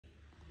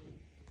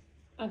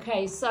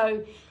Okay,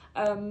 so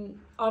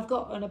I've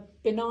got a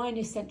benign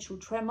essential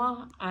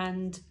tremor,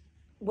 and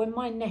when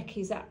my neck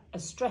is at a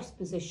stress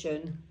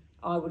position,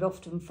 I would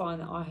often find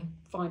that I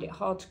find it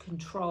hard to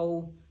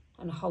control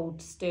and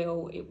hold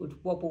still. It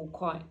would wobble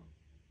quite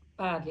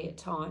badly at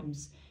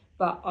times,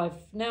 but I've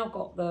now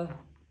got the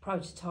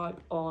prototype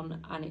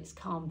on and it's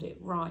calmed it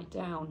right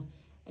down.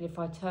 And if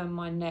I turn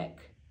my neck,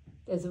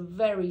 there's a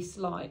very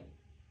slight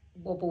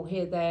wobble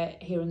here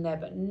and there,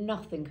 but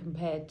nothing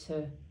compared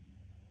to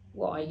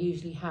what I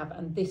usually have.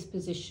 And this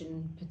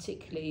position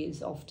particularly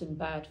is often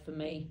bad for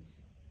me.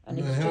 And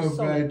it's how just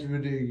solid. bad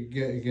would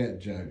it get,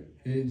 Joe?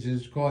 It's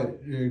just quite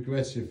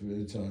aggressive at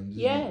the times.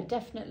 Yeah, it?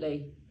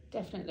 definitely.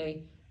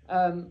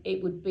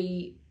 It would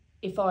be,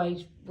 if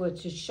I were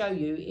to show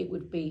you, it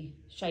would be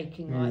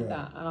shaking like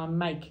that, and I'm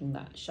making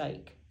that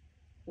shake.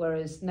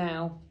 Whereas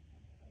now,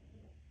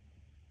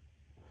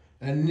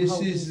 and this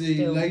is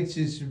the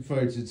latest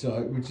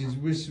prototype, which is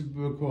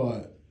whisper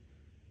quiet.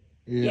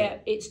 Yeah,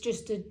 it's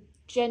just a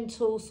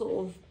gentle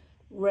sort of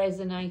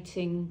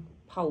resonating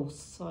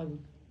pulse, I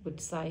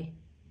would say.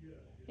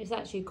 It's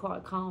actually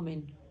quite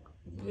calming,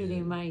 really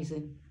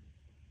amazing.